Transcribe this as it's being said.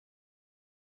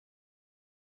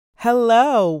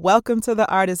Hello, welcome to the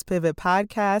Artist Pivot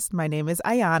Podcast. My name is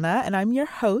Ayana and I'm your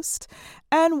host,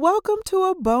 and welcome to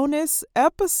a bonus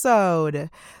episode.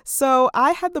 So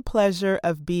I had the pleasure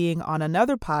of being on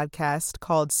another podcast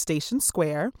called Station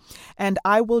Square, and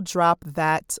I will drop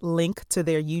that link to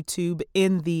their YouTube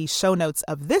in the show notes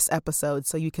of this episode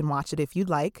so you can watch it if you'd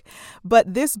like.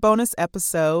 But this bonus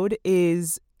episode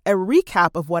is a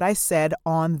recap of what I said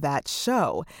on that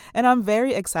show. And I'm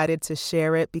very excited to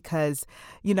share it because,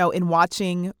 in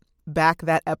watching back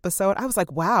that episode, I was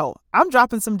like, wow, I'm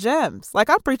dropping some gems.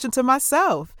 Like I'm preaching to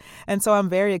myself. And so I'm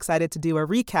very excited to do a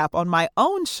recap on my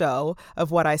own show of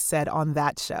what I said on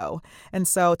that show. And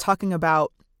so talking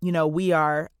about, we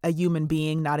are a human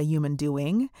being, not a human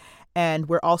doing. And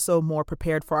we're also more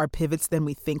prepared for our pivots than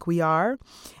we think we are.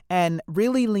 And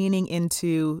really leaning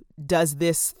into, does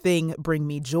this thing bring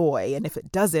me joy? And if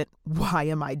it doesn't, why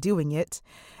am I doing it?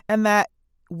 And that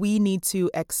we need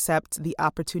to accept the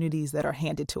opportunities that are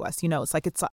handed to us. It's like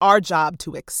it's our job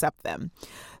to accept them.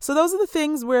 So those are the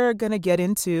things we're going to get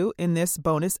into in this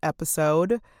bonus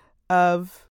episode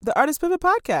of the Artist Pivot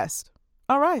Podcast.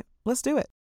 All right, let's do it.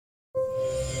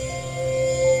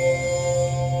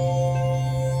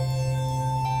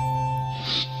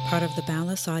 Part of the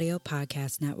Boundless Audio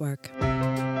Podcast Network.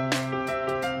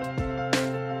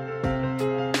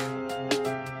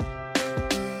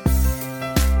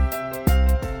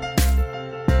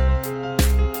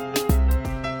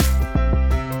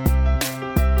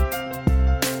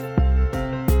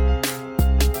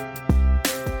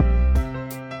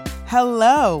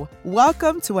 Hello,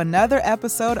 welcome to another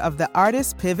episode of the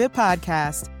Artist Pivot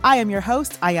Podcast. I am your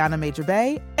host, Ayana Major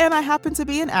Bay, and I happen to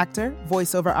be an actor,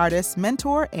 voiceover artist,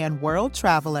 mentor, and world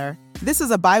traveler. This is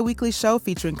a bi-weekly show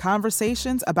featuring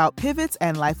conversations about pivots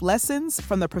and life lessons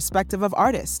from the perspective of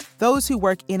artists, those who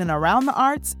work in and around the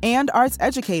arts, and arts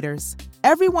educators.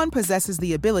 Everyone possesses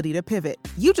the ability to pivot.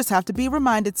 You just have to be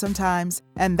reminded sometimes,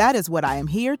 and that is what I am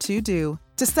here to do.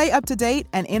 To stay up to date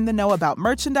and in the know about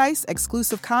merchandise,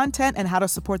 exclusive content, and how to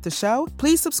support the show,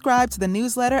 please subscribe to the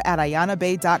newsletter at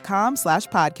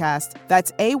ayanabay.com/podcast.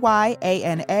 That's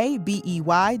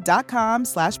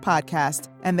AYANABEY.com/podcast.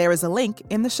 And there is a link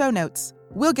in the show notes.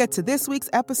 We'll get to this week's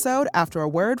episode after a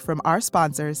word from our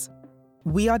sponsors.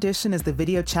 We Audition is the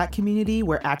video chat community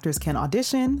where actors can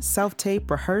audition, self-tape,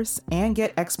 rehearse, and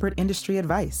get expert industry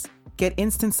advice. Get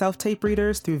instant self-tape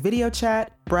readers through video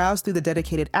chat, browse through the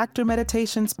dedicated actor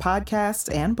meditations,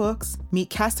 podcasts, and books,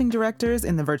 meet casting directors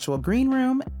in the virtual green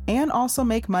room, and also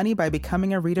make money by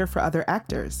becoming a reader for other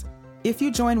actors. If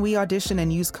you join We Audition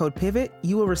and use code PIVOT,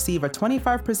 you will receive a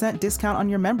 25% discount on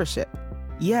your membership.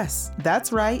 Yes,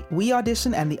 that's right. We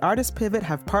Audition and the Artist Pivot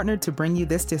have partnered to bring you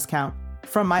this discount.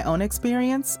 From my own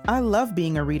experience, I love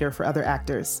being a reader for other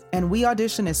actors, and We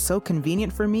Audition is so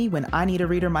convenient for me when I need a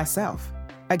reader myself.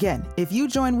 Again, if you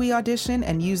join We Audition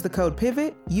and use the code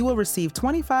PIVOT, you will receive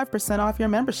 25% off your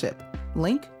membership.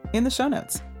 Link in the show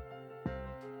notes.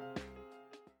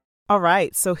 All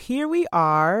right, so here we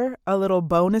are, a little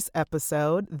bonus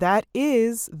episode that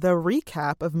is the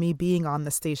recap of me being on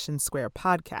the Station Square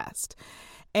podcast.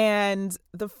 And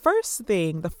the first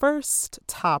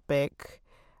topic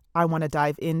I want to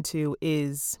dive into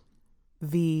is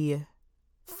the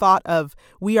thought of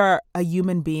we are a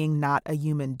human being, not a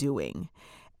human doing.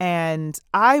 And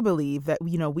I believe that,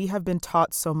 we have been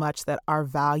taught so much that our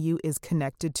value is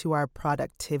connected to our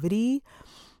productivity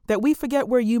that we forget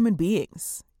we're human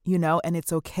beings, and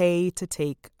it's okay to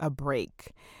take a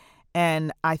break.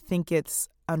 And I think it's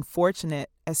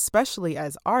unfortunate, especially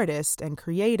as artists and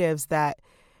creatives, that,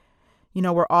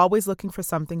 we're always looking for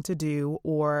something to do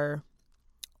or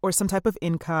some type of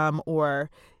income, or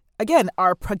again,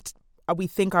 we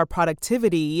think our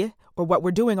productivity or what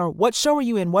we're doing, or what show are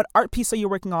you in, what art piece are you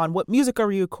working on, what music are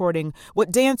you recording,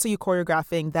 what dance are you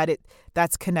choreographing,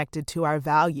 that's connected to our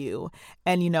value.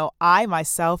 And, I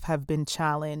myself have been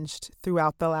challenged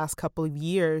throughout the last couple of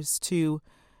years to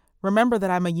remember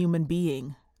that I'm a human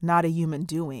being, not a human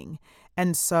doing.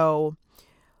 And so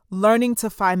learning to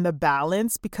find the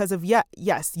balance, because of,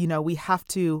 yes, we have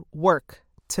to work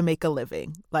to make a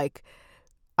living. Like,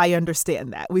 I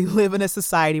understand that. We live in a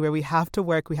society where we have to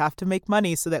work, we have to make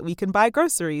money so that we can buy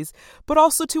groceries, but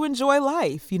also to enjoy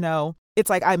life. It's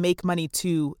like I make money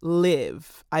to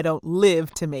live. I don't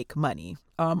live to make money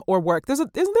or work.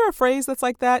 Isn't there a phrase that's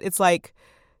like that? It's like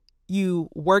you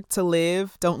work to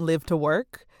live, don't live to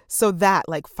work. So that,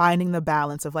 like, finding the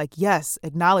balance of like, yes,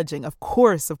 acknowledging, of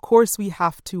course we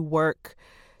have to work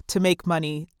to make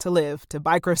money, to live, to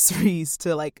buy groceries,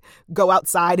 to like go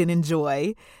outside and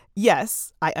enjoy.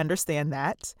 Yes, I understand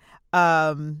that.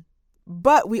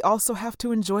 But we also have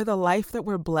to enjoy the life that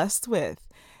we're blessed with.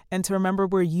 and to remember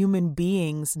we're human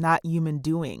beings, not human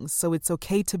doings. So it's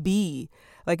okay to be,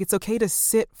 like, it's okay to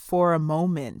sit for a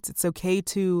moment. It's okay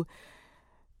to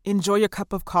enjoy your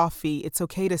cup of coffee. It's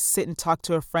okay to sit and talk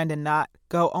to a friend and not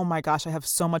go, oh my gosh, I have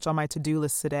so much on my to-do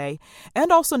list today.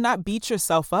 And also not beat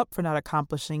yourself up for not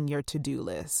accomplishing your to-do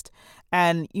list.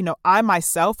 And, I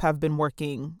myself have been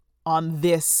working on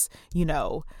this,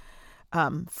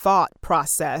 thought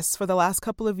process for the last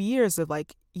couple of years of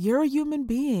like, you're a human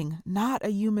being, not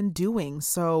a human doing.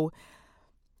 So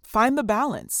find the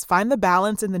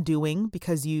balance in the doing,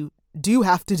 because you do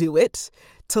have to do it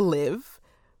to live,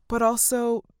 but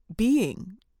also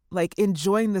being, like,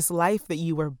 enjoying this life that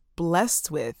you were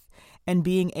blessed with and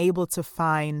being able to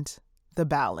find the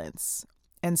balance.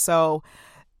 And so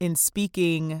in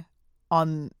speaking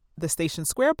on the Station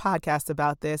Square podcast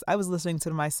about this, I was listening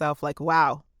to myself like,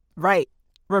 wow, right.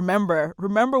 Remember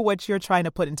what you're trying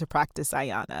to put into practice,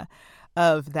 Ayana,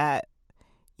 of that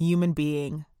human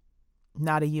being,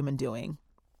 not a human doing.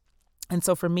 And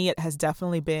so for me, it has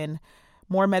definitely been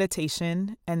more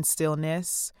meditation and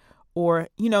stillness, or,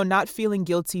 not feeling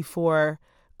guilty for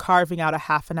carving out a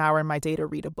half an hour in my day to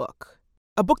read a book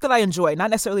that I enjoy,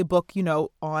 not necessarily a book,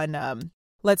 on,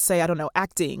 let's say, I don't know,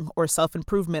 acting or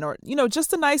self-improvement or,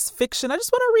 just a nice fiction. I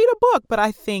just want to read a book. But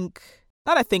I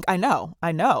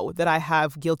know that I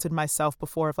have guilted myself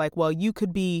before of like, well, you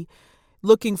could be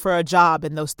looking for a job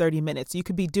in those 30 minutes. You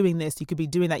could be doing this. You could be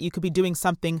doing that. You could be doing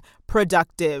something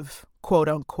productive, quote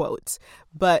unquote.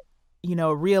 But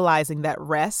realizing that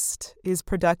rest is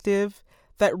productive,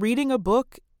 that reading a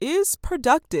book is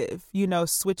productive,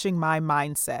 switching my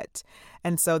mindset.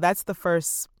 And so that's the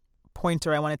first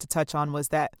pointer I wanted to touch on, was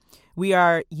that we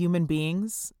are human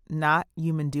beings, not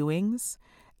human doings.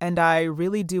 And I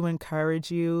really do encourage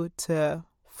you to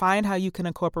find how you can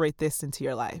incorporate this into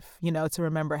your life, to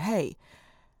remember, hey,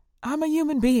 I'm a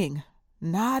human being,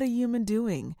 not a human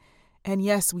doing. And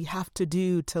yes, we have to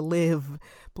do to live,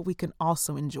 but we can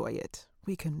also enjoy it.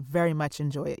 We can very much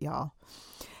enjoy it, y'all.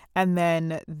 And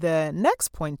then the next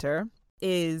pointer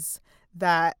is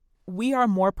that we are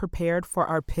more prepared for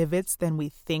our pivots than we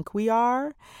think we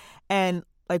are. And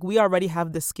like, we already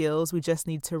have the skills. We just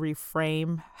need to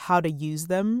reframe how to use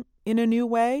them in a new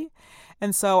way.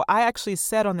 And so I actually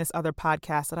said on this other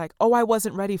podcast that I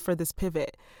wasn't ready for this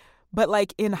pivot. But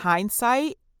like, in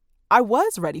hindsight, I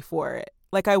was ready for it.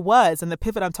 Like, I was. And the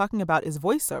pivot I'm talking about is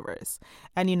voiceovers.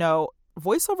 And,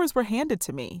 voiceovers were handed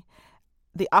to me.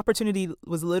 The opportunity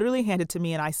was literally handed to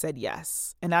me and I said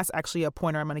yes. And that's actually a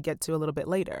pointer I'm going to get to a little bit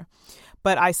later.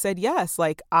 But I said yes.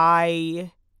 Like,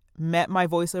 I met my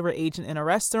voiceover agent in a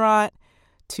restaurant.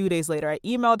 2 days later, I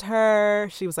emailed her.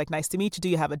 She was like, nice to meet you. Do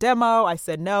you have a demo? I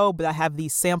said, no, but I have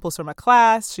these samples from a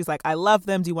class. She's like, I love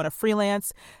them. Do you want to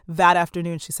freelance? That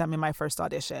afternoon, she sent me my first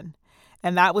audition.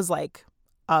 And that was like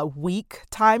a week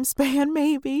time span,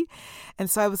 maybe. And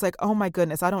so I was like, oh my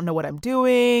goodness, I don't know what I'm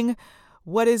doing.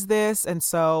 What is this? And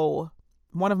so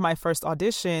one of my first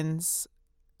auditions,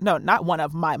 no, not one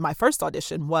of my first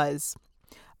audition was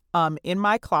in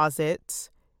my closet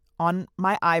on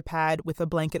my iPad with a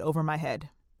blanket over my head.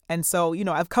 And so,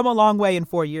 I've come a long way in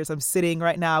 4 years. I'm sitting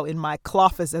right now in my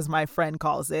cloffice, as my friend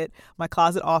calls it, my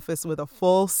closet office with a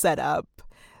full setup.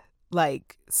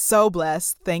 Like, so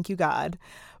blessed. Thank you, God.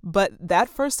 But that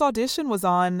first audition was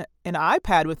on an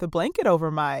iPad with a blanket over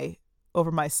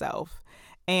myself.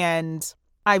 And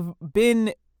I've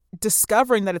been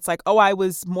discovering that it's like, I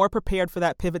was more prepared for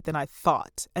that pivot than I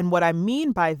thought. And what I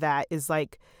mean by that is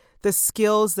like the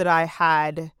skills that I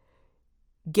had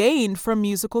gained from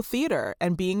musical theater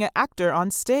and being an actor on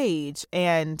stage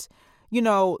and,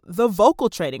 the vocal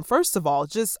training. First of all,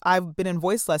 I've been in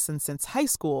voice lessons since high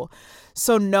school.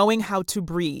 So knowing how to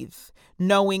breathe,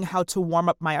 knowing how to warm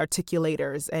up my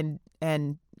articulators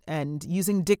and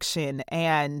using diction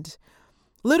and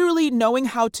literally knowing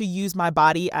how to use my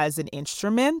body as an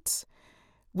instrument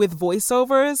with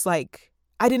voiceovers, like,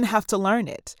 I didn't have to learn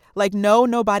it. Like, no,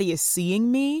 nobody is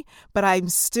seeing me, but I'm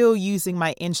still using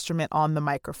my instrument on the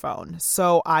microphone.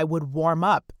 So I would warm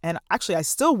up. And actually, I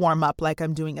still warm up like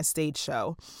I'm doing a stage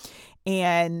show.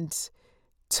 And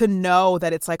to know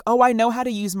that it's like, I know how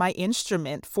to use my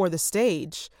instrument for the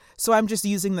stage. So I'm just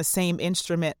using the same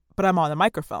instrument, but I'm on the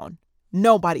microphone.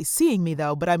 Nobody's seeing me,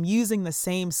 though, but I'm using the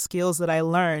same skills that I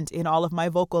learned in all of my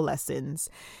vocal lessons,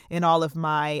 in all of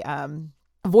my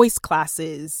voice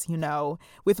classes,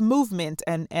 with movement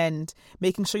and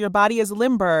making sure your body is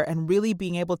limber and really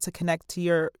being able to connect to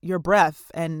your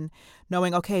breath and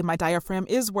knowing, okay, my diaphragm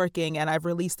is working and I've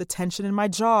released the tension in my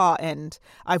jaw and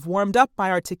I've warmed up my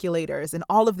articulators and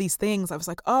all of these things. I was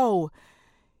like,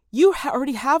 you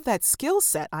already have that skill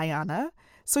set, Ayana.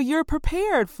 So you're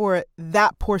prepared for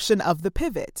that portion of the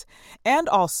pivot, and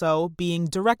also being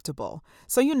directable.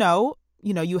 So,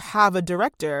 you have a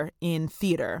director in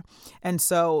theater. And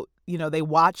so, they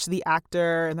watch the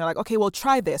actor and they're like, okay, well,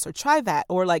 try this or try that,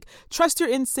 or like, trust your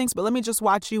instincts, but let me just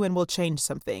watch you and we'll change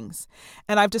some things.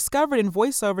 And I've discovered in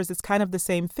voiceovers, it's kind of the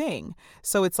same thing.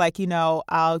 So it's like,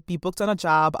 I'll be booked on a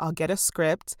job, I'll get a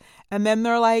script, and then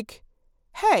they're like,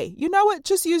 hey, you know what?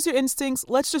 Just use your instincts.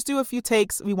 Let's just do a few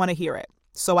takes. We want to hear it.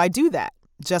 So I do that,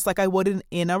 just like I would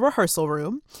in a rehearsal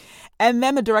room. And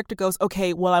then the director goes,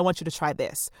 okay, well, I want you to try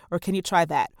this, or can you try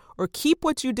that, or keep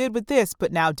what you did with this,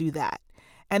 but now do that.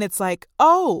 And it's like,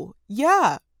 oh,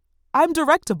 yeah, I'm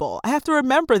directable. I have to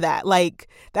remember that. Like,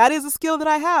 that is a skill that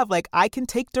I have. Like, I can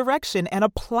take direction and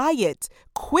apply it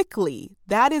quickly.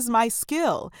 That is my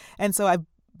skill. And so I've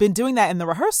been doing that in the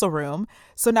rehearsal room.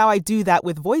 So now I do that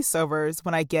with voiceovers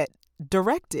when I get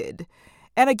directed.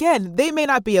 And again, they may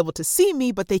not be able to see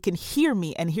me, but they can hear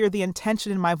me and hear the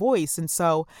intention in my voice. And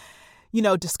so,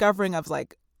 discovering of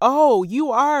like, oh,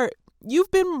 you've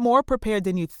been more prepared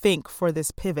than you think for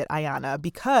this pivot, Ayana,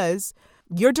 because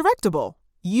you're directable.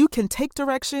 You can take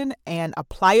direction and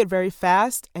apply it very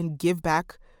fast and give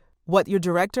back what your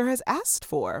director has asked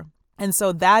for. And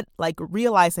so that, like,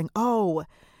 realizing, oh,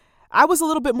 I was a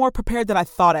little bit more prepared than I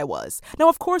thought I was. Now,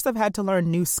 of course, I've had to learn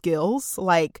new skills.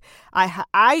 Like,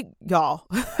 y'all,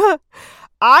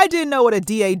 I didn't know what a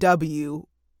DAW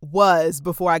was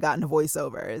before I got into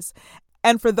voiceovers.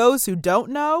 And for those who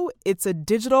don't know, it's a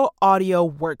digital audio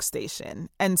workstation.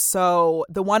 And so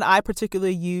the one I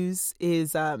particularly use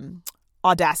is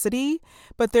Audacity,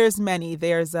 but there's many.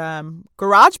 There's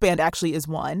GarageBand actually is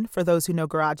one, for those who know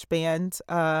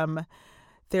GarageBand.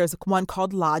 There's one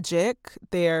called Logic.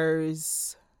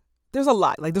 There's a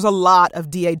lot. Like, there's a lot of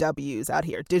DAWs out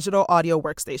here, digital audio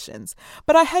workstations.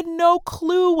 But I had no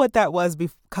clue what that was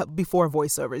before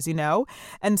voiceovers,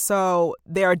 And so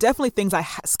there are definitely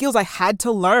skills I had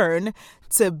to learn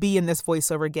to be in this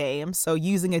voiceover game. So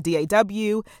using a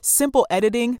DAW, simple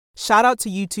editing. Shout out to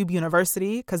YouTube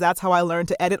University, because that's how I learned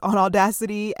to edit on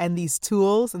Audacity and these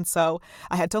tools. And so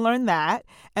I had to learn that.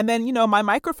 And then, my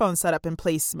microphone setup and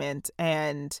placement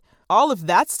and all of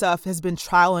that stuff has been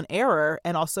trial and error,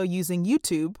 and also using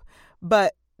YouTube.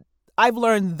 But I've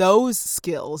learned those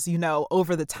skills,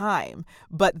 over the time.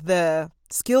 But the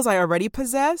skills I already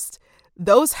possessed,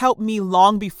 those helped me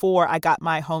long before I got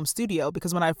my home studio,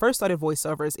 because when I first started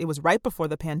voiceovers, it was right before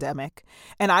the pandemic,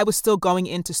 and I was still going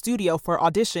into studio for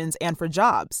auditions and for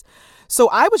jobs. So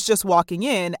I was just walking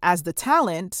in as the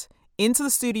talent into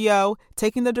the studio,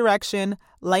 taking the direction,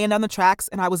 laying down the tracks,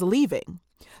 and I was leaving.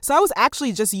 So I was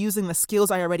actually just using the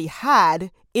skills I already had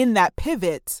in that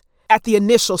pivot at the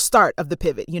initial start of the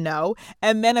pivot,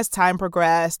 And then as time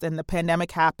progressed and the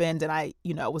pandemic happened and I,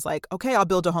 was like, okay, I'll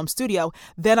build a home studio.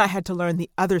 Then I had to learn the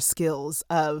other skills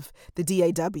of the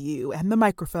DAW and the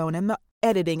microphone and the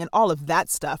editing and all of that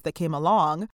stuff that came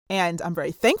along. And I'm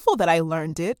very thankful that I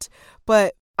learned it.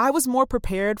 But I was more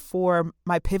prepared for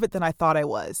my pivot than I thought I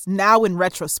was. Now in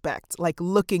retrospect, like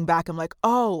looking back, I'm like,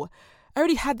 oh, I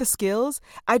already had the skills.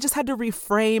 I just had to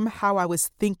reframe how I was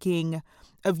thinking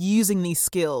of using these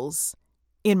skills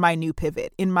in my new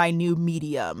pivot, in my new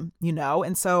medium,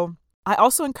 And so I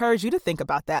also encourage you to think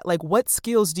about that. Like, what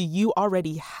skills do you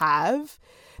already have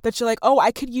that you're like, oh,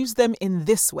 I could use them in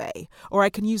this way, or I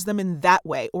can use them in that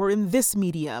way, or in this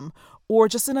medium, or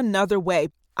just in another way.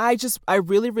 I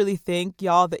really, really think,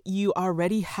 y'all, that you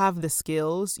already have the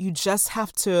skills. You just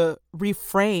have to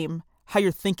reframe how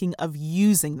you're thinking of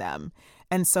using them.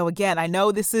 And so again, I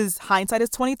know this is hindsight is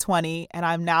 2020, and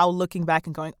I'm now looking back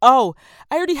and going, oh,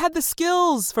 I already had the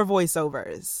skills for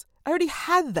voiceovers. I already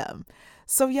had them.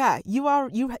 So yeah, you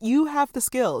have the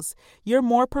skills. You're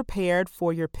more prepared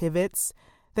for your pivots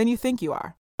than you think you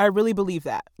are. I really believe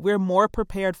that. We're more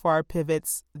prepared for our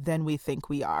pivots than we think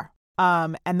we are.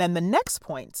 And then the next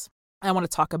point I want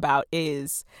to talk about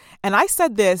is, and I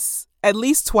said this at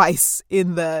least twice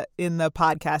in the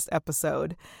podcast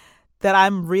episode, that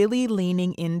I'm really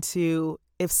leaning into,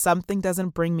 if something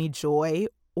doesn't bring me joy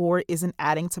or isn't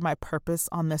adding to my purpose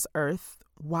on this earth,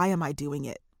 why am I doing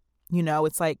it?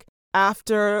 It's like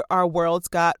after our worlds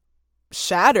got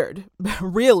shattered,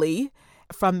 really,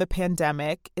 from the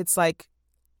pandemic, it's like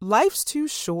life's too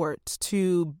short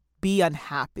to be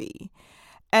unhappy.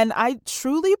 And I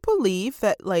truly believe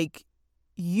that, like,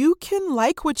 you can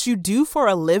like what you do for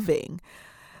a living.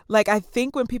 Like, I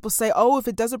think when people say, oh, if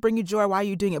it doesn't bring you joy, why are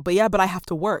you doing it? But I have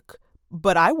to work.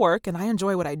 But I work and I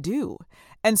enjoy what I do.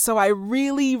 And so I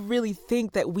really, really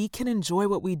think that we can enjoy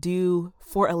what we do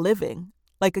for a living.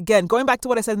 Like, again, going back to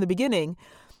what I said in the beginning,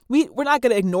 we're not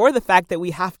going to ignore the fact that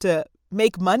we have to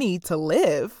make money to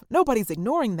live. Nobody's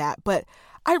ignoring that. But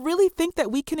I really think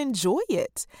that we can enjoy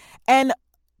it. And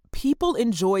people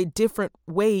enjoy different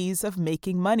ways of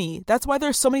making money. That's why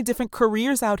there's so many different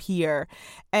careers out here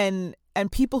and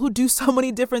people who do so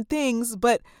many different things.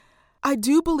 But I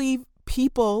do believe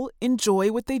people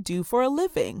enjoy what they do for a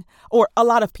living, or a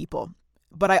lot of people.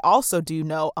 But I also do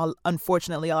know,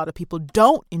 unfortunately, a lot of people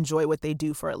don't enjoy what they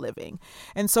do for a living.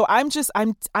 And so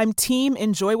I'm team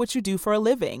enjoy what you do for a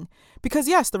living. Because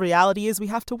yes, the reality is we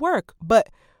have to work, but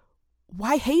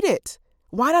why hate it?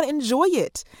 Why not enjoy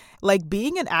it? Like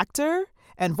being an actor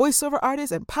and voiceover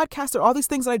artist and podcaster, all these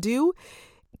things that I do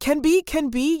can be,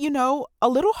 a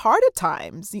little hard at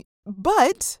times,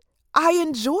 but I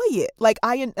enjoy it.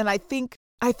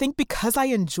 I think because I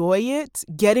enjoy it,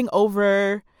 getting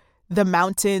over the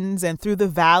mountains and through the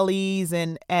valleys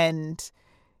and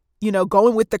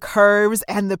going with the curves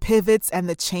and the pivots and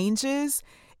the changes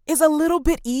is a little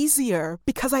bit easier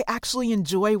because I actually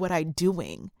enjoy what I'm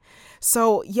doing.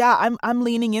 So yeah, I'm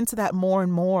leaning into that more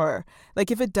and more. Like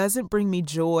if it doesn't bring me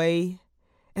joy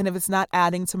and if it's not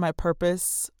adding to my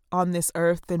purpose on this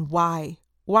earth, then why?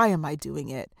 Why am I doing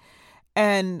it?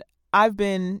 And I've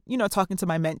been, talking to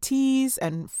my mentees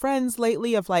and friends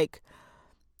lately of like,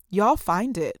 y'all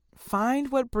find it.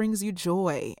 Find what brings you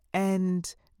joy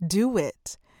and do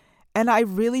it. And I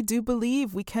really do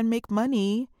believe we can make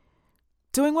money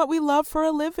doing what we love for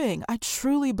a living. I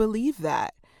truly believe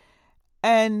that.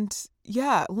 And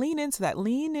yeah, lean into that.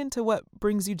 Lean into what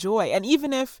brings you joy. And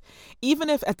even if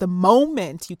at the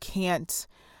moment you can't,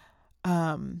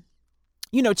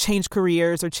 change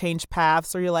careers or change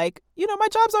paths, or you're like, my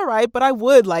job's all right, but I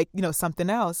would like, something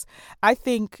else. I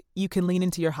think you can lean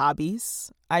into your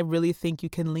hobbies. I really think you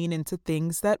can lean into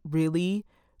things that really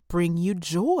bring you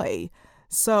joy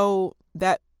so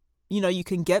that, you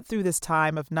can get through this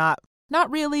time of not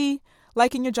really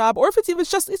liking your job, or if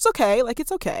it's okay. Like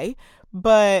it's okay,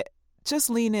 but just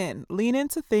lean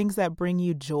into things that bring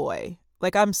you joy.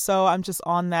 Like I'm just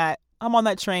on that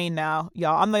train now,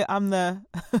 y'all. I'm the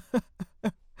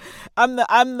I'm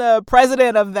the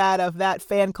president of that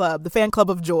fan club, the fan club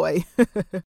of joy.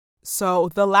 So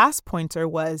the last pointer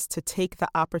was to take the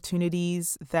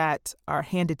opportunities that are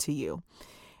handed to you,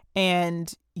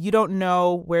 and you don't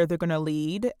know where they're going to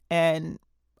lead. And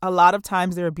a lot of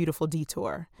times they're a beautiful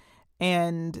detour.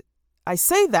 And I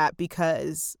say that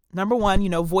because, number one,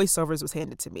 voiceovers was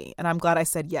handed to me, and I'm glad I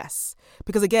said yes.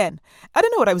 Because again, I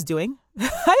didn't know what I was doing.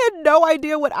 I had no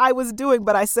idea what I was doing,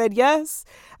 but I said yes.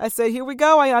 I said, here we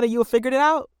go, Ayana, you figured it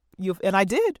out. And I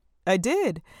did. And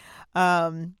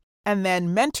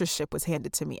then mentorship was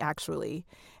handed to me, actually.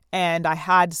 And I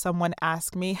had someone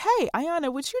ask me, hey,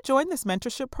 Ayana, would you join this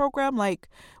mentorship program? Like,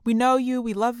 we know you,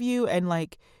 we love you, and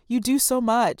like, you do so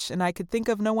much. And I could think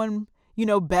of no one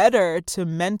better to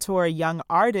mentor a young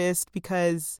artist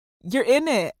because you're in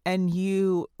it and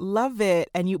you love it,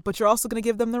 but you're also going to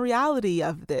give them the reality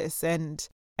of this. And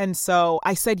so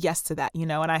I said yes to that,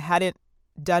 and I hadn't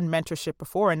done mentorship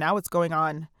before, and now it's going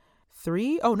on 4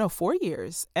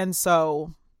 years. And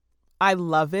so I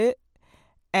love it.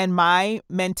 And my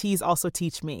mentees also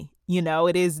teach me,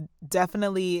 it is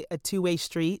definitely a two-way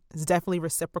street. It's definitely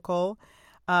reciprocal.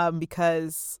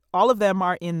 Because all of them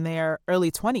are in their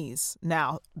early 20s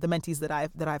now, the mentees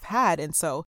that I've had. And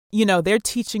so, they're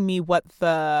teaching me what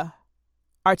the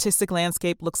artistic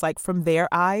landscape looks like from their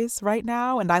eyes right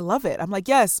now. And I love it. I'm like,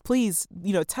 yes, please,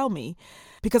 tell me,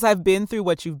 because I've been through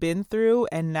what you've been through.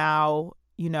 And now,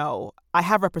 I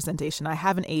have representation. I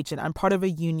have an agent. I'm part of a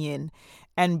union.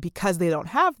 And because they don't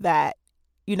have that,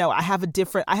 I have a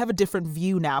different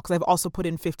view now because I've also put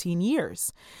in 15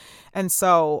 years. And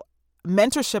so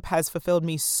mentorship has fulfilled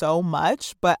me so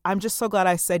much, but I'm just so glad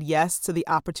I said yes to the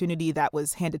opportunity that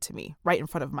was handed to me right in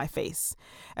front of my face.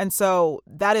 And so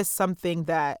that is something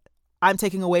that I'm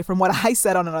taking away from what I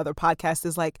said on another podcast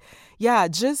is like, yeah,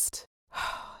 just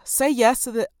say yes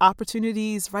to the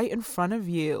opportunities right in front of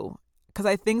you. Because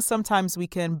I think sometimes we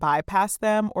can bypass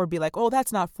them or be like, oh,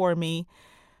 that's not for me.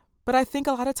 But I think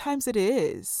a lot of times it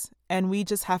is. And we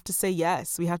just have to say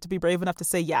yes. We have to be brave enough to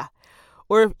say yeah.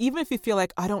 Or even if you feel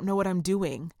like, I don't know what I'm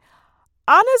doing.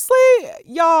 Honestly,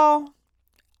 y'all,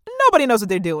 nobody knows what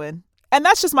they're doing. And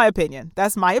that's just my opinion.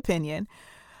 That's my opinion.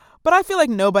 But I feel like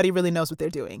nobody really knows what they're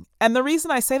doing. And the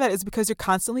reason I say that is because you're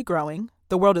constantly growing.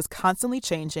 The world is constantly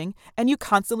changing and you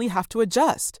constantly have to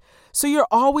adjust. So you're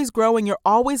always growing. You're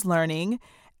always learning.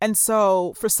 And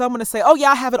so for someone to say, oh, yeah,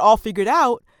 I have it all figured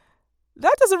out,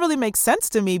 that doesn't really make sense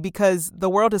to me because the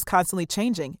world is constantly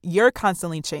changing. You're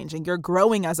constantly changing. You're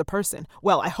growing as a person.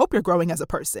 Well, I hope you're growing as a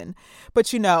person.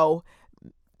 But,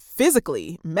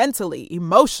 physically, mentally,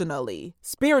 emotionally,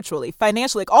 spiritually,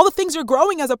 financially, like all the things you're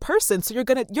growing as a person. So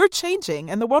you're changing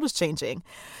and the world is changing.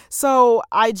 So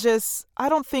I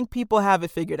don't think people have it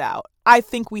figured out. I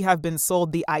think we have been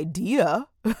sold the idea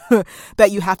that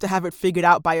you have to have it figured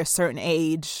out by a certain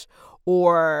age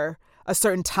or a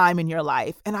certain time in your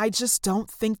life. And I just don't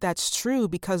think that's true,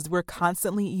 because we're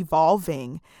constantly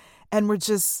evolving and we're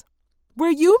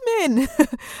human,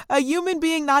 a human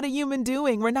being, not a human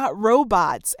doing. We're not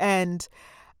robots. And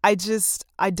I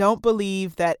don't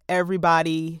believe that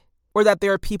everybody, or that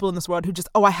there are people in this world who just,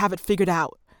 I have it figured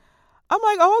out. I'm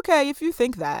like, oh, okay, if you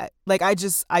think that. Like, I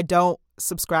don't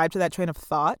subscribe to that train of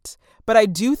thought, but I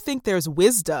do think there's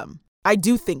wisdom. I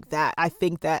do think that. I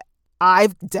think that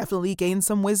I've definitely gained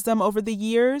some wisdom over the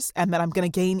years, and that I'm going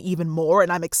to gain even more,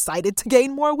 and I'm excited to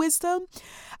gain more wisdom.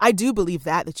 I do believe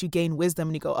that you gain wisdom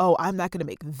and you go, oh, I'm not going to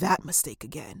make that mistake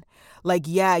again. Like,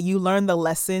 yeah, you learn the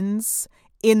lessons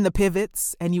in the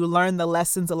pivots and you learn the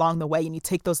lessons along the way, and you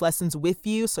take those lessons with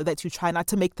you so that you try not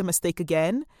to make the mistake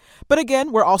again. But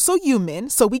again, we're also human,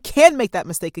 so we can make that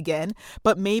mistake again,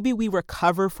 but maybe we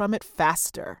recover from it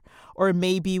faster, or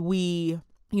maybe we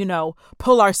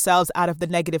pull ourselves out of the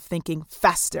negative thinking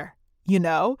faster,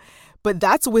 But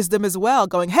that's wisdom as well,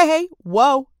 going, hey,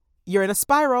 whoa, you're in a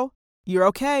spiral. You're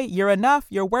okay. You're enough.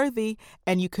 You're worthy.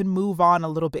 And you can move on a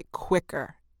little bit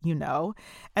quicker,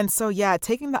 And so, yeah,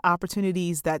 taking the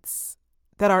opportunities that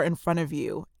are in front of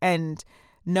you and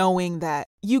knowing that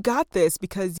you got this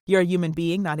because you're a human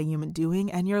being, not a human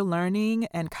doing, and you're learning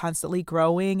and constantly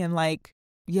growing. And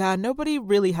nobody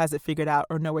really has it figured out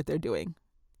or know what they're doing.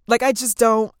 Like, I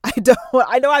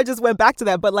know I just went back to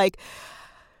that, but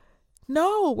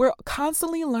no, we're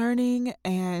constantly learning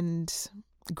and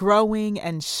growing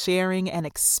and sharing and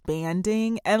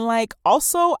expanding. And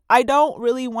also, I don't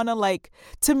really want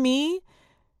to me,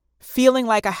 feeling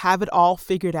like I have it all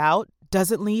figured out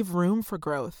doesn't leave room for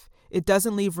growth. It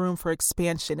doesn't leave room for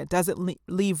expansion. It doesn't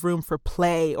leave room for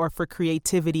play or for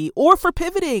creativity or for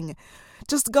pivoting.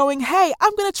 Just going, hey,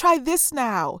 I'm going to try this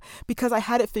now because I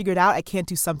had it figured out. I can't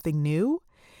do something new.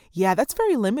 Yeah, that's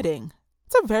very limiting.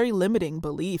 It's a very limiting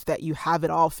belief that you have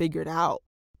it all figured out,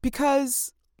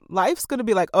 because life's going to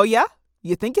be like, oh, yeah,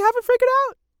 you think you have it figured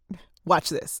out? Watch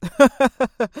this.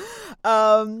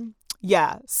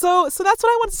 Yeah. So that's what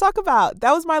I want to talk about.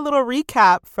 That was my little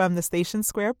recap from the Station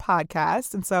Square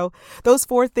podcast. And so those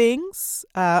 4 things,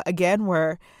 again,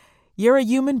 were you're a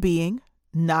human being,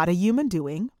 not a human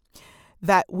doing.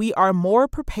 That we are more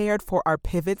prepared for our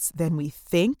pivots than we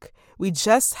think. We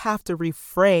just have to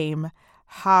reframe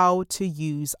how to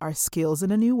use our skills in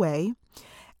a new way.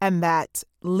 And that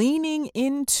leaning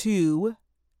into,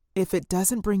 if it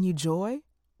doesn't bring you joy,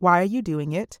 why are you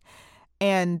doing it?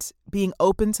 And being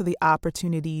open to the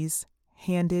opportunities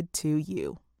handed to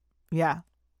you. Yeah,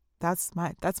 that's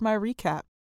my recap.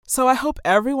 So I hope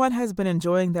everyone has been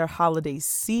enjoying their holiday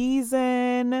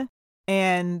season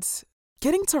and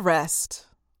getting to rest.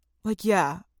 I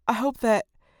hope that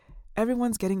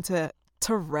everyone's getting to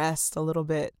rest a little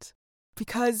bit,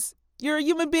 because you're a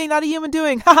human being, not a human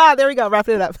doing. Haha, there we go,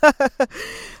 wrapping it up.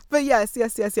 But yes.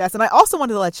 And I also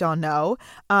wanted to let y'all know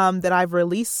that I've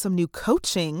released some new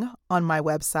coaching on my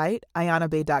website,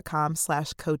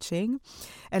 ayannabae.com/coaching.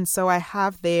 And so I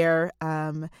have there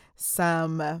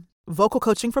some vocal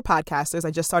coaching for podcasters.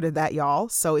 I just started that, y'all.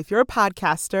 So if you're a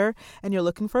podcaster and you're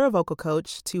looking for a vocal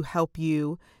coach to help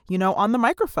you, on the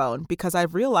microphone, because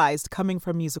I've realized, coming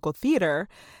from musical theater,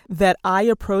 that I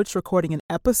approach recording an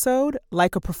episode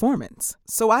like a performance.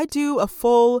 So I do a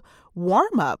full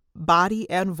warm-up, body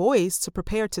and voice, to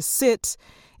prepare to sit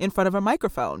in front of a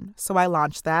microphone. So I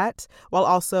launched that, while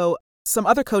also some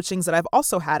other coachings that I've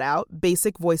also had out,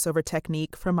 basic voiceover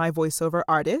technique for my voiceover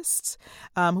artists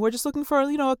who are just looking for,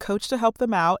 a coach to help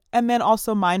them out. And then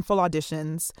also mindful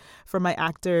auditions for my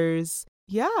actors.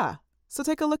 Yeah. So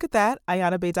take a look at that,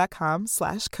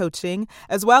 ayannabae.com/coaching,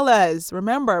 as well as,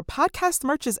 remember, podcast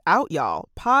merch is out, y'all.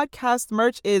 Podcast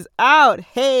merch is out.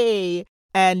 Hey.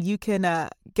 And you can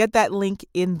get that link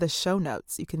in the show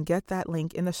notes. You can get that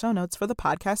link in the show notes for the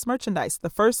podcast merchandise. The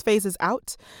first phase is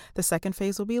out. The second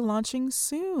phase will be launching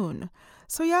soon.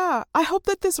 So yeah, I hope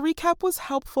that this recap was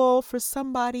helpful for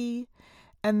somebody,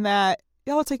 and that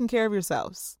y'all are taking care of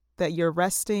yourselves, that you're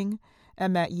resting,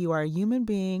 and that you are a human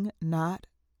being, not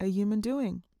a human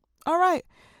doing. All right,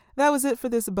 that was it for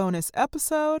this bonus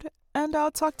episode, and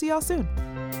I'll talk to y'all soon.